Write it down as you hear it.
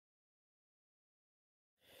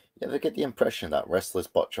You ever get the impression that wrestlers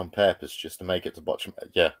botch on purpose just to make it to botch?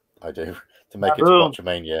 Yeah, I do. To make it to Sabu,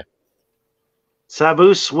 Botchamania.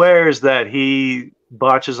 Sabu swears that he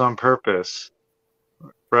botches on purpose,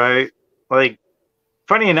 right? Like,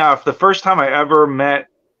 funny enough, the first time I ever met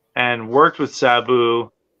and worked with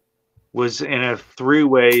Sabu was in a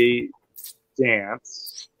three-way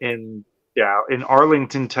dance in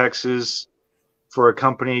Arlington, Texas, for a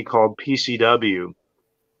company called PCW,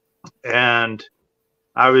 and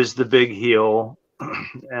I was the big heel,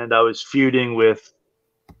 and I was feuding with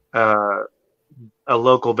uh, a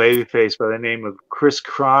local babyface by the name of Chris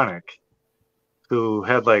Chronic, who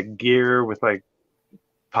had like gear with like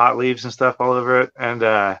pot leaves and stuff all over it,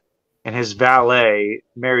 and his valet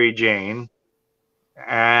Mary Jane,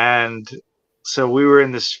 and so we were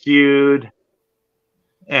in this feud,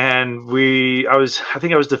 and I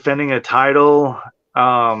think I was defending a title,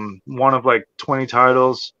 one of like 20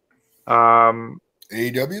 titles.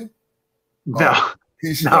 AEW? No, Oh, no,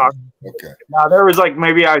 PCW. Okay. no, there was like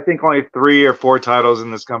maybe I think only 3 or 4 titles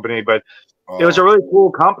in this company, but it was a Oh, really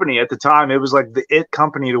cool company at the time. It was like the it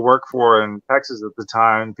company to work for in Texas at the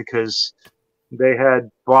time because they had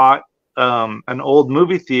bought an old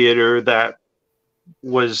movie theater that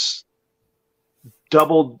was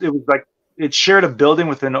doubled. It was like it shared a building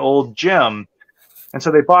with an old gym, and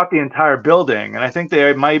so they bought the entire building. And I think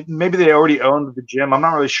maybe they already owned the gym. I'm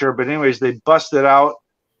not really sure, but anyways, they busted out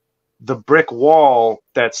the brick wall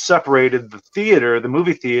that separated the theater, the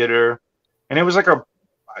movie theater, and it was like I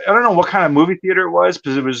don't know what kind of movie theater it was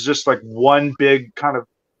because it was just like one big kind of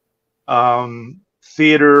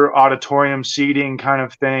theater auditorium seating kind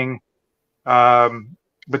of thing.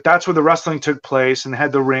 But that's where the wrestling took place and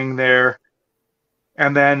had the ring there.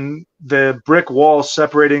 And then the brick wall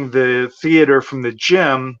separating the theater from the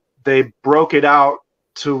gym, they broke it out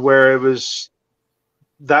to where it was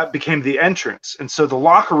that became the entrance. And so the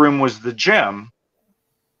locker room was the gym.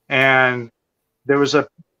 And there was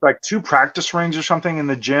like 2 practice rings or something in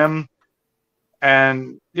the gym.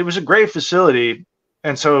 And it was a great facility.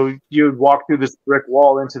 And so you would walk through this brick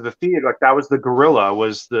wall into the theater. Like that was the gorilla,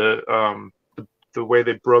 was the way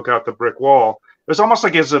they broke out the brick wall. It was almost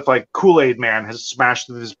like as if like Kool-Aid Man has smashed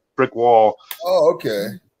through this brick wall. oh,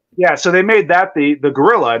 okay. Yeah, so they made that the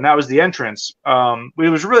gorilla, and that was the entrance. It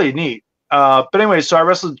was really neat. But anyway, so I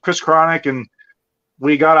wrestled Chris Chronic, and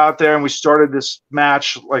we got out there and we started this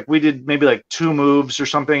match. Like we did maybe like 2 moves or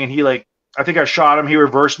something, and he like I think I shot him. He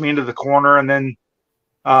reversed me into the corner, and then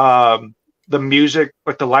the music,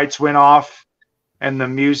 like the lights went off, and the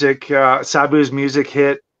music, Sabu's music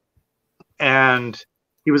hit, and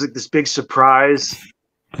he was like this big surprise,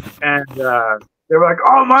 and they were like,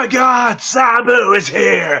 "Oh my God, Sabu is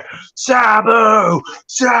here! Sabu,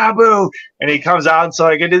 Sabu!" And he comes out, and so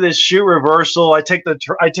I do this shoot reversal. I take the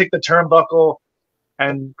turnbuckle,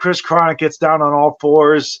 and Chris Chronic gets down on all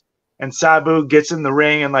fours, and Sabu gets in the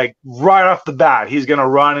ring, and like right off the bat, he's gonna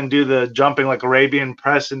run and do the jumping like Arabian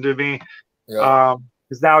press into me. Yeah.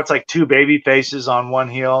 Because now it's like 2 baby faces on one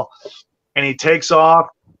heel, and he takes off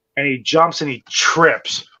and he jumps and he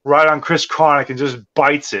trips right on Chris Chronic and just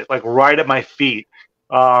bites it like right at my feet.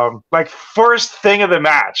 Like first thing of the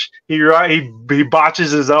match, he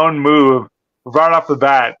botches his own move right off the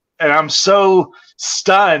bat, and I'm so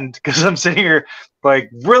stunned because I'm sitting here like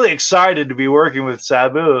really excited to be working with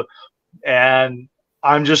Sabu, and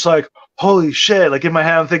I'm just like, holy shit! Like in my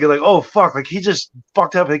head, I'm thinking like, oh fuck! Like he just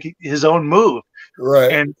fucked up like his own move.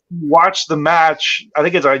 Right. And watch the match. I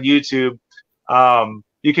think it's on YouTube.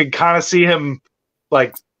 You can kind of see him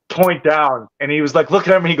like point down, and he was like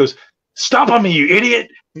looking at me. He goes, "Stop on me, you idiot!"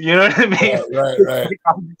 You know what I mean? Right.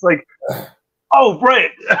 I'm just like, oh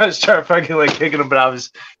right. I was trying to fucking like kicking him, but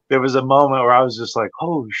there was a moment where I was just like,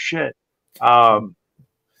 oh shit.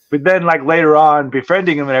 But then like later on,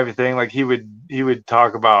 befriending him and everything, like he would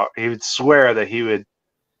swear that he would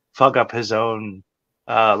fuck up his own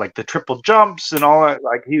like the triple jumps and all that.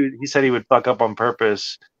 Like he said he would fuck up on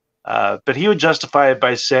purpose. But he would justify it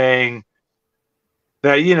by saying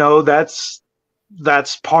that, you know, that's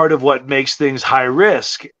part of what makes things high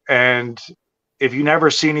risk. And if you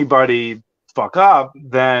never see anybody fuck up,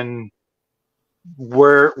 then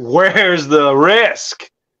where's the risk?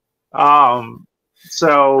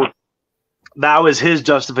 So that was his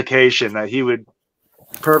justification, that he would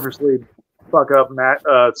purposely fuck up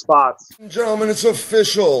spots. Gentlemen, it's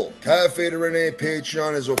official. Cafe de Rene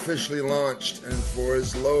Patreon is officially launched, and for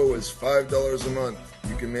as low as $5 a month,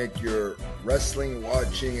 you can make your wrestling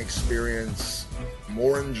watching experience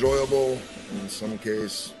more enjoyable, in some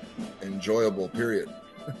case, enjoyable, period.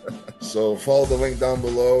 So follow the link down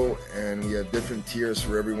below, and we have different tiers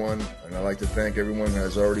for everyone. And I'd like to thank everyone who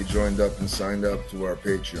has already joined up and signed up to our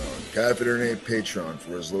Patreon. Cafe Rene Patreon.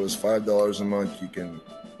 For as low as $5 a month, you can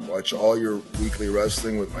watch all your weekly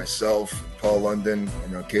wrestling with myself, Paul London,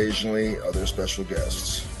 and occasionally other special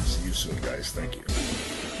guests. See you soon, guys. Thank you.